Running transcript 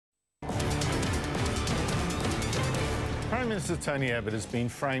Prime Minister Tony Abbot has been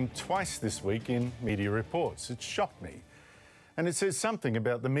framed twice this week in media reports. It shocked me. And it says something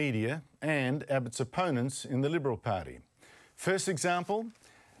about the media and Abbot's opponents in the Liberal Party. First example,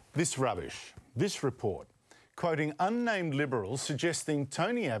 this rubbish, this report, quoting unnamed Liberals suggesting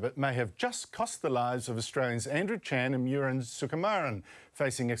Tony Abbot may have just cost the lives of Australians Andrew Chan and Muran Sukumaran,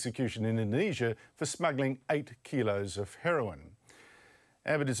 facing execution in Indonesia for smuggling 8 kilos of heroin.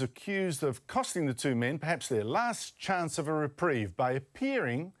 Abbot is accused of costing the two men perhaps their last chance of a reprieve by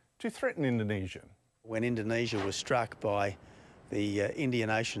appearing to threaten Indonesia. When Indonesia was struck by the Indian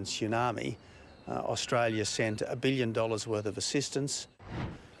Ocean tsunami, Australia sent $1 billion worth of assistance.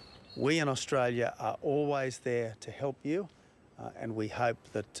 We in Australia are always there to help you, and we hope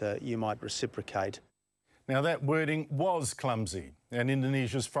that you might reciprocate. Now, that wording was clumsy, and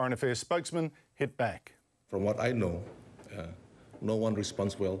Indonesia's Foreign Affairs spokesman hit back. From what I know, no one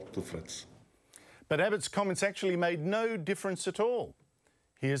responds well to threats. But Abbot's comments actually made no difference at all.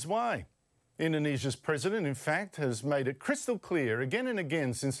 Here's why. Indonesia's president, in fact, has made it crystal clear again and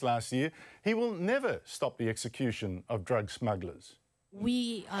again since last year he will never stop the execution of drug smugglers.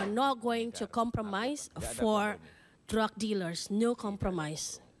 We are not going to compromise for drug dealers. No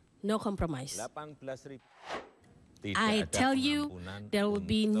compromise. No compromise. I tell you, there will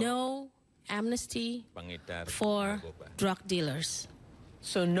be no amnesty for drug dealers.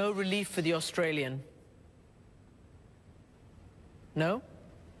 So no relief for the Australian? No?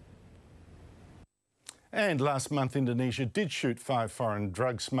 And last month, Indonesia did shoot 5 foreign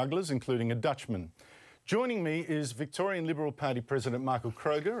drug smugglers, including a Dutchman. Joining me is Victorian Liberal Party President Michael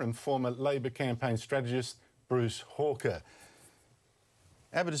Kroger and former Labor campaign strategist Bruce Hawker.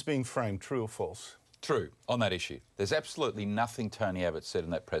 Abbot is being framed, true or false? True, on that issue. There's absolutely nothing Tony Abbot said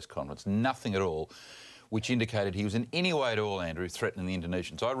in that press conference, nothing at all, which indicated he was in any way at all, Andrew, threatening the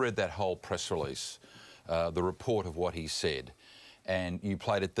Indonesians. I read that whole press release, the report of what he said, and you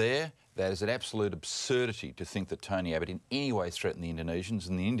played it there. That is an absolute absurdity to think that Tony Abbot in any way threatened the Indonesians,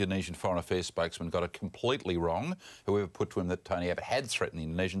 and the Indonesian Foreign Affairs spokesman got it completely wrong. Whoever put to him that Tony Abbot had threatened the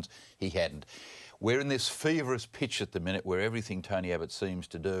Indonesians, he hadn't. We're in this feverish pitch at the minute where everything Tony Abbot seems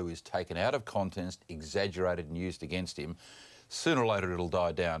to do is taken out of context, exaggerated and used against him. Sooner or later it'll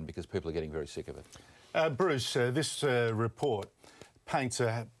die down because people are getting very sick of it. Bruce, this report paints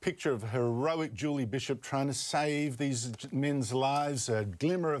a picture of heroic Julie Bishop trying to save these men's lives, a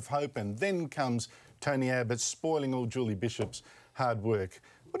glimmer of hope, and then comes Tony Abbot spoiling all Julie Bishop's hard work.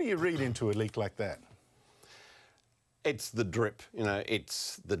 What do you read into a leak like that? It's the drip, you know,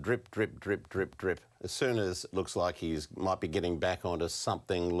 it's the drip, drip, drip, drip, drip. As soon as it looks like he might be getting back onto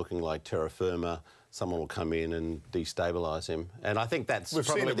something looking like terra firma, someone will come in and destabilise him. And I think that's We've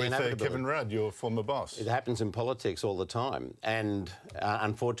probably seen it the with inevitable. Kevin Rudd, your former boss. It happens in politics all the time. And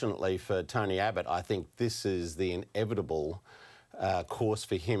unfortunately for Tony Abbot, I think this is the inevitable course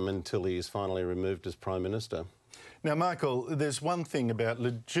for him until he is finally removed as Prime Minister. Now, Michael, there's one thing about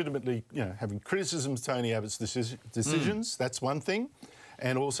legitimately, having criticisms of Tony Abbot's decisions. That's one thing.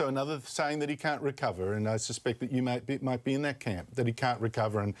 And also another saying that he can't recover. And I suspect that you might be in that camp, that he can't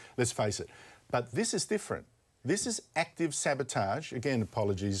recover, and let's face it. But this is different. This is active sabotage. Again,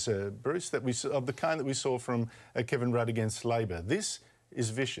 apologies, Bruce, of the kind that we saw from Kevin Rudd against Labor. This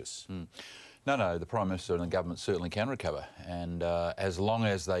is vicious. No, the Prime Minister and the government certainly can recover. And as long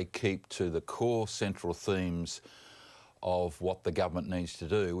as they keep to the core central themes of what the government needs to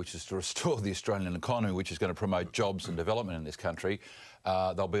do, which is to restore the Australian economy, which is going to promote jobs and development in this country,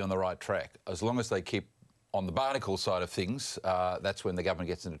 they'll be on the right track. As long as they keep on the barnacle side of things, that's when the government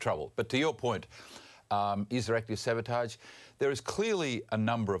gets into trouble. But to your point, is there active sabotage? There is clearly a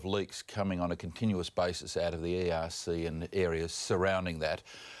number of leaks coming on a continuous basis out of the ERC and areas surrounding that.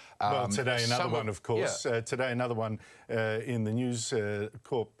 Well, today another one, of course. Yeah. Today another one in the News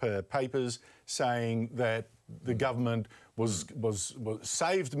Corp papers saying that the government was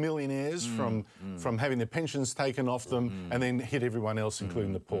saved millionaires from having their pensions taken off them and then hit everyone else,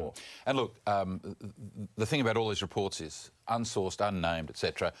 including the poor. And look, the thing about all these reports is unsourced, unnamed,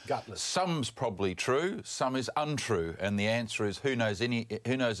 etc. Gutless. Some's probably true, some is untrue, and the answer is who knows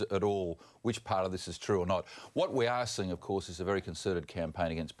at all which part of this is true or not. What we are seeing, of course, is a very concerted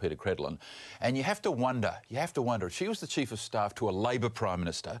campaign against Peter Credlin, and you have to wonder, if she was the Chief of Staff to a Labor Prime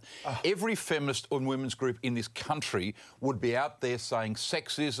Minister, every feminist and women's group in this country would be out there saying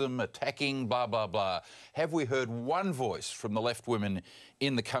sexism, attacking, blah, blah, blah. Have we heard one voice from the left women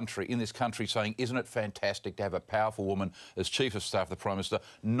in this country saying, isn't it fantastic to have a powerful woman as Chief of Staff of the Prime Minister?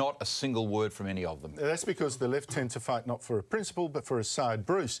 Not a single word from any of them. That's because the left tend to fight not for a principle but for a side.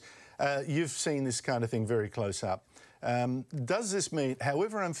 Bruce, you've seen this kind of thing very close up. Does this mean,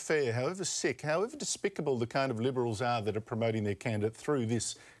 however unfair, however sick, however despicable the kind of Liberals are that are promoting their candidate through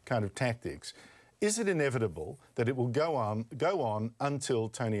this kind of tactics, is it inevitable that it will go on until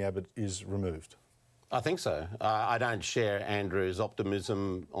Tony Abbot is removed? I think so. I don't share Andrew's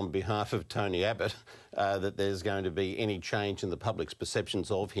optimism on behalf of Tony Abbott that there's going to be any change in the public's perceptions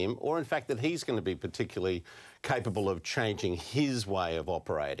of him, or in fact that he's going to be particularly capable of changing his way of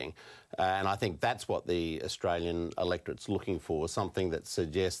operating. And I think that's what the Australian electorate's looking for, something that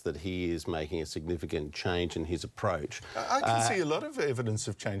suggests that he is making a significant change in his approach. I can see a lot of evidence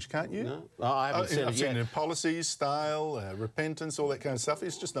of change, can't you? No, I haven't seen I've it seen yet. it in policies, style, repentance, all that kind of stuff.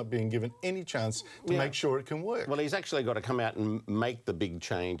 It's just not being given any chance to make sure it can work. Well, he's actually got to come out and make the big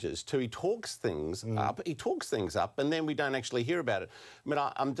changes too. He talks things up, and then we don't actually hear about it. I mean,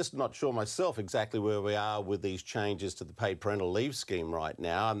 I'm just not sure myself exactly where we are with these changes to the Paid Parental Leave Scheme right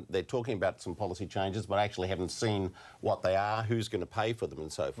now. They're talking about some policy changes, but I actually haven't seen what they are, who's going to pay for them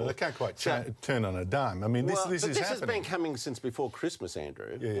and so forth. Well, they can't quite turn on a dime. I mean, this is happening. This has been coming since before Christmas,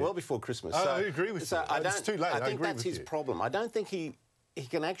 Andrew. Yeah. Well before Christmas. I agree with you. It's too late. I think that's his problem. I don't think he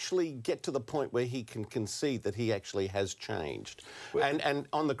can actually get to the point where he can concede that he actually has changed. And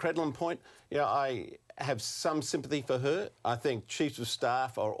on the Credlin point, I have some sympathy for her. I think chiefs of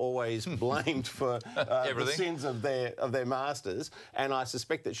staff are always blamed for the sins of their masters, and I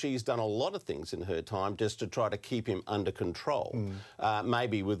suspect that she's done a lot of things in her time just to try to keep him under control,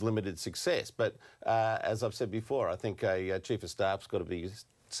 maybe with limited success. But as I've said before, I think a chief of staff's got to be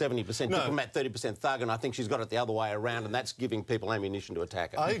 70% diplomat, 30% thug, and I think she's got it the other way around, and that's giving people ammunition to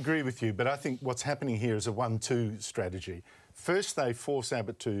attack her. I agree with you, but I think what's happening here is a 1-2 strategy. First, they force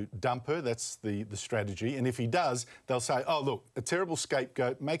Abbott to dump her. That's the strategy. And if he does, they'll say, oh, look, a terrible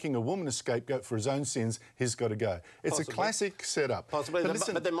scapegoat, making a woman a scapegoat for his own sins, he's got to go. It's a classic setup. Possibly.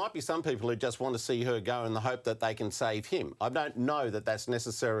 But there might be some people who just want to see her go in the hope that they can save him. I don't know that that's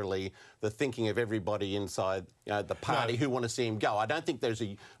necessarily the thinking of everybody inside the party who want to see him go. I don't think there's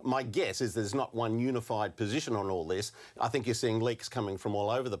my guess is there's not one unified position on all this. I think you're seeing leaks coming from all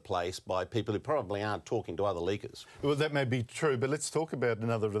over the place by people who probably aren't talking to other leakers. Well, that may be true, but let's talk about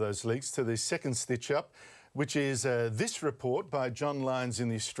another of those leaks, to the second stitch-up, which is this report by John Lyons in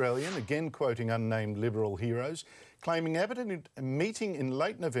The Australian, again quoting unnamed Liberal heroes, claiming Abbott in a meeting in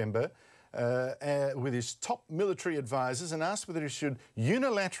late November with his top military advisers and asked whether he should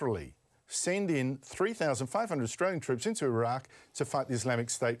unilaterally send in 3,500 Australian troops into Iraq to fight the Islamic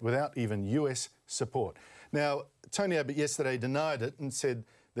State without even US support. Now, Tony Abbott yesterday denied it and said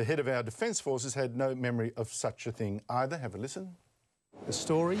the head of our Defence Forces had no memory of such a thing either. Have a listen. The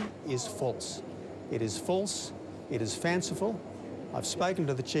story is false. It is false. It is fanciful. I've spoken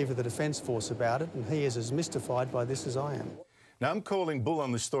to the Chief of the Defence Force about it, and he is as mystified by this as I am. Now, I'm calling bull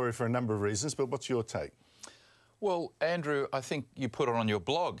on this story for a number of reasons, but what's your take? Well, Andrew, I think you put it on your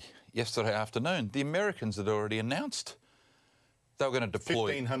blog yesterday afternoon. The Americans had already announced they were going to deploy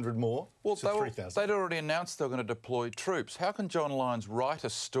 1,500 more. Well, so 3,000. they'd already announced they were going to deploy troops. How can John Lyons write a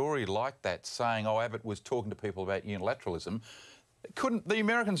story like that, saying, "Oh, Abbott was talking to people about unilateralism"? The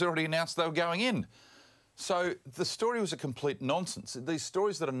Americans already announced they were going in. So the story was a complete nonsense. These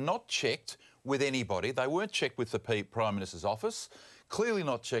stories that are not checked with anybody, they weren't checked with the Prime Minister's office, clearly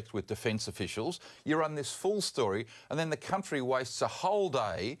not checked with defence officials. You run this full story, and then the country wastes a whole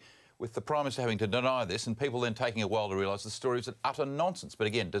day with the Prime Minister having to deny this and people then taking a while to realise the story is an utter nonsense. But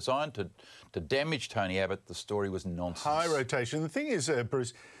again, designed to damage Tony Abbott, the story was nonsense. High rotation. The thing is,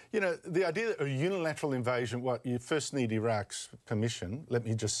 Bruce, the idea that a unilateral invasion, you first need Iraq's permission, let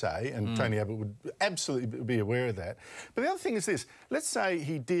me just say, and Tony Abbott would absolutely be aware of that. But the other thing is this. Let's say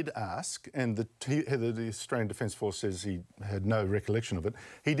he did ask, and the Australian Defence Force says he had no recollection of it,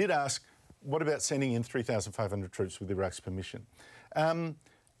 he did ask, what about sending in 3,500 troops with Iraq's permission?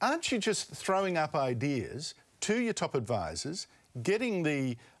 Aren't you just throwing up ideas to your top advisers, getting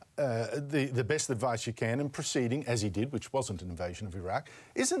the best advice you can and proceeding, as he did, which wasn't an invasion of Iraq?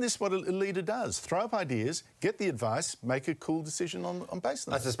 Isn't this what a leader does? Throw up ideas, get the advice, make a cool decision on based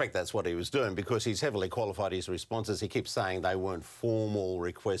on that. I suspect that's what he was doing because he's heavily qualified his responses. He keeps saying they weren't formal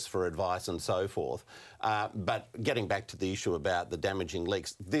requests for advice and so forth. But getting back to the issue about the damaging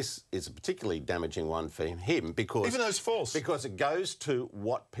leaks, this is a particularly damaging one for him because... Even though it's false. Because it goes to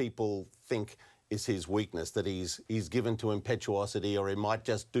what people think is his weakness, that he's given to impetuosity, or he might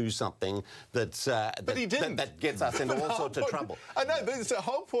just do something that gets us into all sorts of trouble. I know, but it's a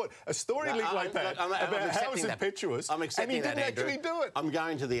whole point, a story leak like that about how he's impetuous, and he didn't actually do it. I'm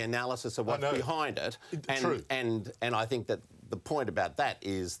going to the analysis of what's behind it, and I think that the point about that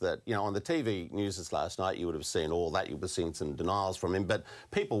is that, on the TV news last night, you would have seen all that, you would have seen some denials from him, but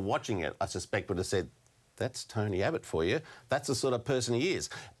people watching it, I suspect, would have said, that's Tony Abbot for you. That's the sort of person he is.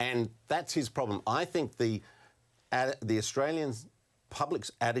 And that's his problem. I think the Australian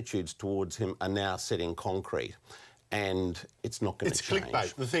public's attitudes towards him are now set in concrete. And it's not going to change. It's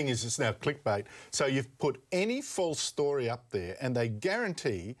clickbait. The thing is, it's now clickbait. So you've put any false story up there and they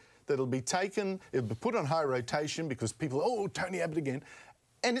guarantee that it'll be put on high rotation because people, oh, Tony Abbott again.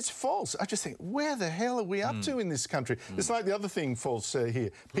 And it's false. I just think, where the hell are we up to in this country? It's like the other thing false here.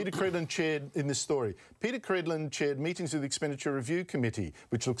 Peter Credlin chaired, in this story, Peter Credlin chaired meetings with the Expenditure Review Committee,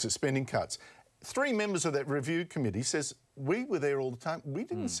 which looks at spending cuts. 3 members of that review committee says, we were there all the time. We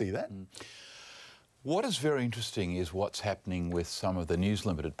didn't see that. What is very interesting is what's happening with some of the News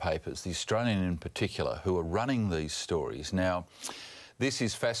Limited papers, the Australian in particular, who are running these stories. Now, this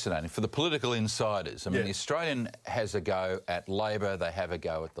is fascinating. For the political insiders, I mean, the Australian has a go at Labor, they have a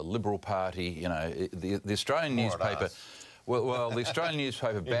go at the Liberal Party, you know, the Australian newspaper... Well, the Australian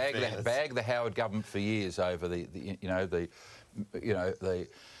newspaper bagged the Howard government for years over the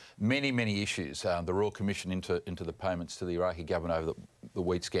many issues, the Royal Commission into the payments to the Iraqi government over the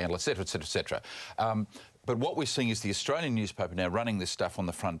wheat scandal, etc., etc., etc. But what we're seeing is the Australian newspaper now running this stuff on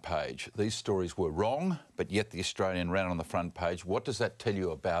the front page. These stories were wrong, but yet the Australian ran on the front page. What does that tell you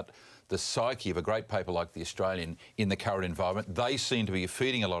about the psyche of a great paper like the Australian in the current environment? They seem to be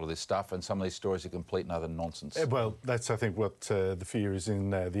feeding a lot of this stuff, and some of these stories are complete and utter nonsense. Well, that's, I think, what the fear is in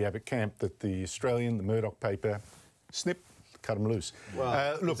the Abbott camp, that the Australian, the Murdoch paper, snip, cut them loose.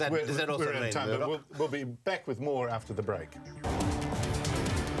 Well, look, does that also we're out of time, but we'll be back with more after the break.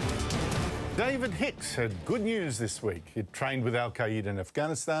 David Hicks had good news this week. He'd trained with al-Qaeda in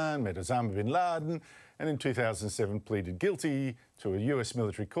Afghanistan, met Osama bin Laden, and in 2007 pleaded guilty to a US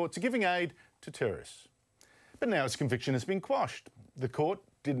military court to giving aid to terrorists. But now his conviction has been quashed. The court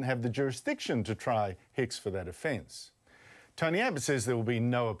didn't have the jurisdiction to try Hicks for that offence. Tony Abbot says there will be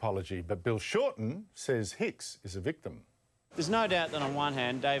no apology, but Bill Shorten says Hicks is a victim. There's no doubt that on one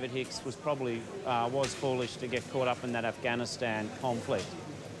hand, David Hicks was probably was foolish to get caught up in that Afghanistan conflict.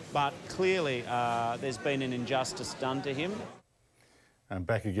 But clearly, there's been an injustice done to him. I'm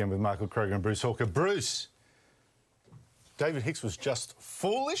back again with Michael Kroger and Bruce Hawker. Bruce, David Hicks was just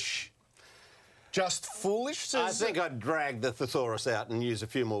foolish? Just foolish? I think I'd drag the thesaurus out and use a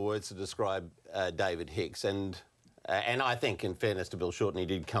few more words to describe David Hicks. And I think, in fairness to Bill Shorten, he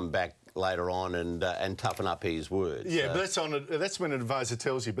did come back later on and toughen up his words. Yeah, but that's when an advisor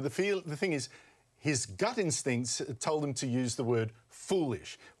tells you. But the thing is, his gut instincts told him to use the word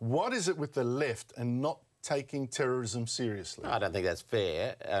foolish. What is it with the left and not taking terrorism seriously? I don't think that's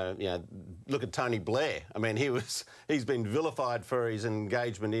fair. You know, look at Tony Blair. I mean, he's been vilified for his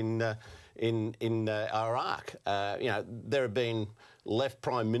engagement in Iraq. You know, there have been left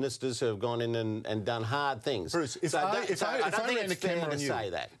prime ministers who have gone in and done hard things. Bruce, if I ran a camera on you, say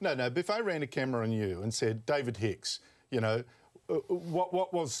that. No, but if I ran a camera on you and said, David Hicks, you know,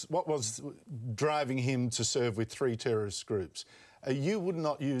 what was driving him to serve with 3 terrorist groups? You would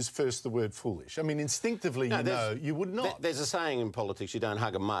not use first the word foolish. I mean, instinctively, you would not. There's a saying in politics, you don't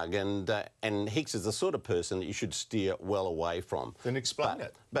hug a mug, and Hicks is the sort of person that you should steer well away from. Then explain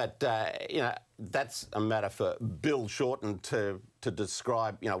it. But, you know, that's a matter for Bill Shorten to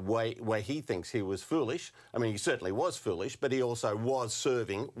describe, you know, where he thinks he was foolish. I mean, he certainly was foolish, but he also was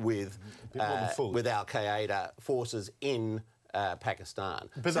serving with al-Qaeda forces in Pakistan.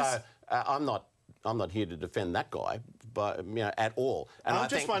 But so I'm not here to defend that guy, but you know, at all. And I'm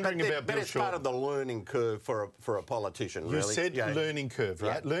just wondering about Bill Shorten. It's part of the learning curve for a politician. You really. said learning curve,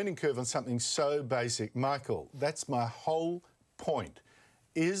 right? Yeah. Learning curve on something so basic, Michael. That's my whole point.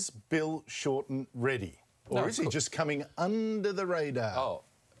 Is Bill Shorten ready, or is he just coming under the radar? Oh.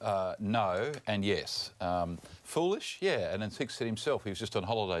 No and yes. Foolish? Yeah, and then Hicks said himself he was just on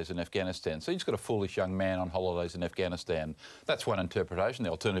holidays in Afghanistan. So he's got a foolish young man on holidays in Afghanistan. That's one interpretation. The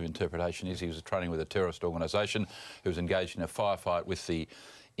alternative interpretation is he was training with a terrorist organisation who was engaged in a firefight with the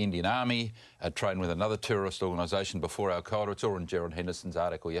Indian Army, trained with another terrorist organisation before al-Qaeda. It's all in Gerard Henderson's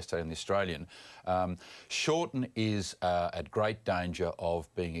article yesterday in The Australian. Shorten is at great danger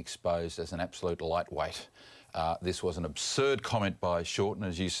of being exposed as an absolute lightweight. This was an absurd comment by Shorten.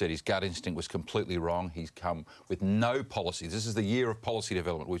 As you said, his gut instinct was completely wrong. He's come with no policy. This is the year of policy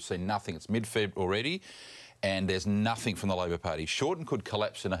development. We've seen nothing. It's mid-Feb already, and there's nothing from the Labor Party. Shorten could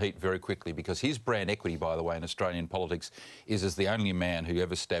collapse in a heat very quickly because his brand equity, by the way, in Australian politics is as the only man who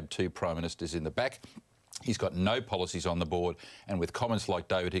ever stabbed 2 prime ministers in the back. He's got no policies on the board, and with comments like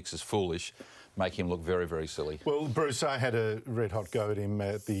David Hicks is foolish, make him look very, very silly. Well, Bruce, I had a red-hot go at him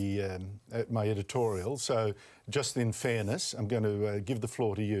at my editorial, so just in fairness, I'm going to give the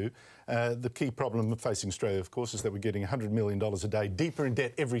floor to you. The key problem facing Australia, of course, is that we're getting $100 million a day deeper in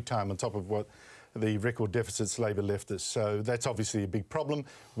debt every time on top of what the record deficits Labor left us. So that's obviously a big problem.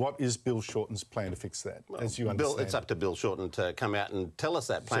 What is Bill Shorten's plan to fix that, as you understand? It's up to Bill Shorten to come out and tell us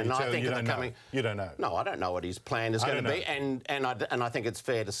that plan. So I think you don't know. You don't know. No, I don't know what his plan is going to be, and I think it's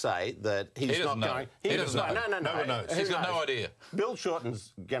fair to say that he's not going. He doesn't know. No one knows. He's got no idea. Bill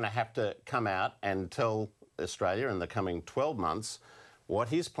Shorten's going to have to come out and tell Australia in the coming 12 months what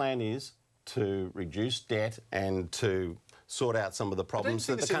his plan is to reduce debt and to sort out some of the problems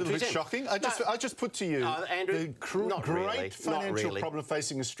that the country's in. It's a little bit shocking. I just put to you Andrew, the great financial problem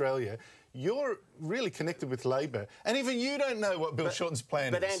facing Australia. You're really connected with Labor, and even you don't know what Bill Shorten's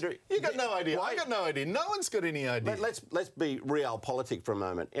plan is. But Andrew, you got no idea. I got no idea. No one's got any idea. But let's be realpolitik for a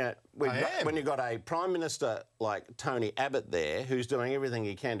moment. You know, when you've got a Prime Minister like Tony Abbott there, who's doing everything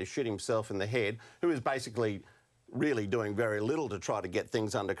he can to shoot himself in the head, who is basically really doing very little to try to get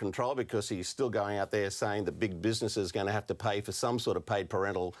things under control, because he's still going out there saying that big business is going to have to pay for some sort of paid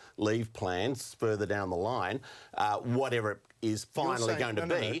parental leave plans further down the line, whatever it is finally going to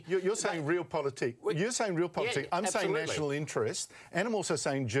be. You're saying realpolitik. You're saying realpolitik. Yeah, I'm saying national interest, and I'm also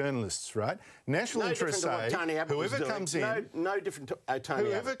saying journalists, right? National interest say whoever comes in, no different to Tony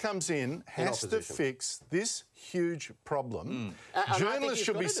whoever Abbott comes in has to fix this huge problem. Journalists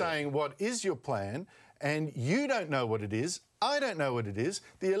should be saying, what is your plan? And you don't know what it is. I don't know what it is.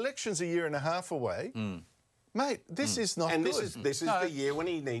 The election's a year and a half away. Mate, this is not and good. This is the year when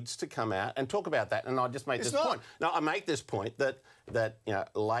he needs to come out and talk about that. And I just make this point. No, I make this point that you know,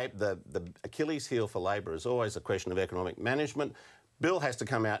 the Achilles heel for Labor is always a question of economic management. Bill has to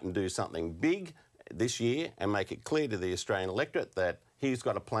come out and do something big this year and make it clear to the Australian electorate that he's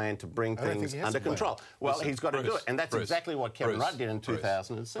got a plan to bring things under control. Well, he's got to do it, and that's exactly what Kevin Rudd did in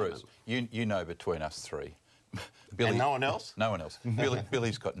 2007. Bruce, you know, between us three, Billy, and no one else? No one else.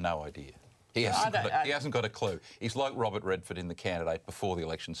 Billy's got no idea. He hasn't got a clue. He's like Robert Redford in The Candidate before the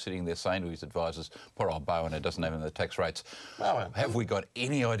election, sitting there saying to his advisors, poor old Bowen, who doesn't have any of the tax rates, have we got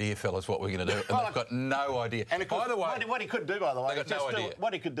any idea, fellas, what we're going to do? And they've got no idea. And of course, by the way, what he could do, by the way, they've got no idea.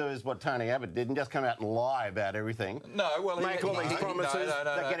 What he could do is what Tony Abbott did and just come out and lie about everything. No, well, make all these promises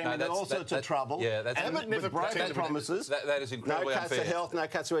that get him into all sorts of trouble. Yeah, Abbott never broke those promises. That is incredibly unfair. No cuts to health, no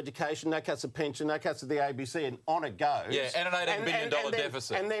cuts to education, no cuts to pension, no cuts to the ABC, and on it goes. Yeah, and an $18 billion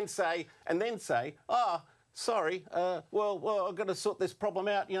deficit. And then say, sorry, well, I've got to sort this problem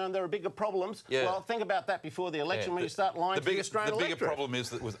out, you know, and there are bigger problems. Yeah. Well, think about that before the election when you start lying to the Australian electorate. The bigger problem is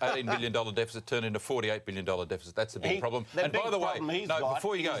that with $18 billion deficit turned into $48 billion deficit. That's the big problem. And by the way,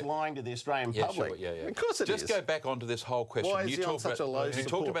 before you go, he's lying to the Australian public. Sure, yeah. Of course it is. Just go back onto this whole question. Why is he on such a low support? You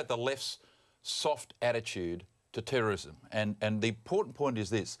talked about the left's soft attitude to terrorism. And the important point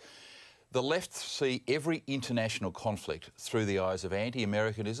is this. The left see every international conflict through the eyes of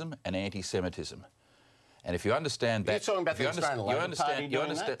anti-Americanism and anti-Semitism. And if you understand that... You're talking about the Australian Labor Party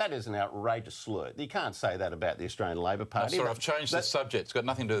doing that? That is an outrageous slur. You can't say that about the Australian Labor Party. Sorry, I've changed the subject. It's got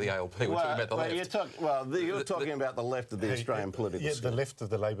nothing to do with the ALP. We're talking about the left. You're talking about the left of the Australian political system. The left of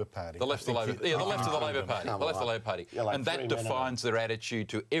the Labor Party. The left of the Labor Party. Yeah, the left of the Labor Party. The left of the Labor Party. And that defines their attitude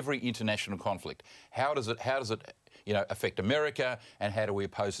to every international conflict. How does it you know, affect America, and how do we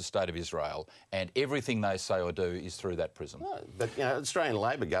oppose the state of Israel? And everything they say or do is through that prism. No, but you know, Australian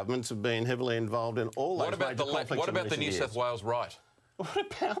Labor governments have been heavily involved in all those major conflicts. What about the New South Wales right?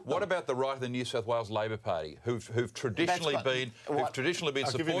 What about the right of the New South Wales Labor Party, who've traditionally been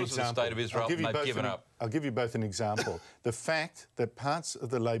supporters of the state of Israel, and they've given up? I'll give you both an example. The fact that parts of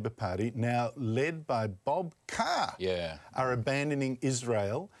the Labor Party, now led by Bob Carr, are abandoning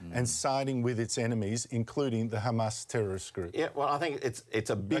Israel and siding with its enemies, including the Hamas terrorist group. Yeah, well, I think it's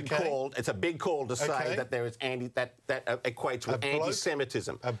a big call. It's a big call to say that there is that equates with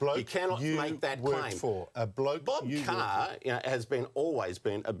anti-Semitism. You cannot make that claim. Bob Carr has always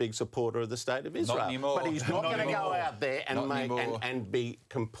been a big supporter of the state of Israel. Not anymore. But he's not going to go out there and be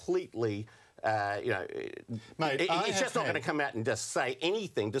completely... Mate, he's just not going to come out and just say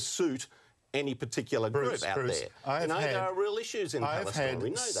anything to suit any particular group out there. There are real issues in Palestine.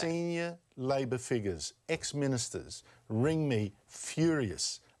 We know that. I've had senior Labor figures, ex-ministers, ring me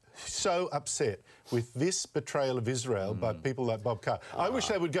furious, so upset with this betrayal of Israel by people like Bob Carr. I wish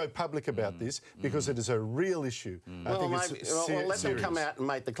they would go public about this, because it is a real issue. I think well, let them come out and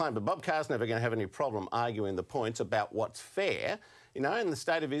make the claim. But Bob Carr's never going to have any problem arguing the points about what's fair. You know, and the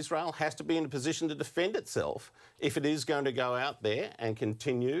state of Israel has to be in a position to defend itself if it is going to go out there and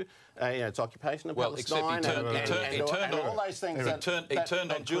continue its occupation of Palestine and all those things. He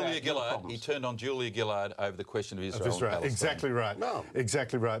turned on Julia Gillard. He turned on Julia Gillard over the question of Israel. Exactly right. No.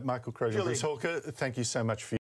 Exactly right. Michael Kroger, Bruce Hawker, thank you so much for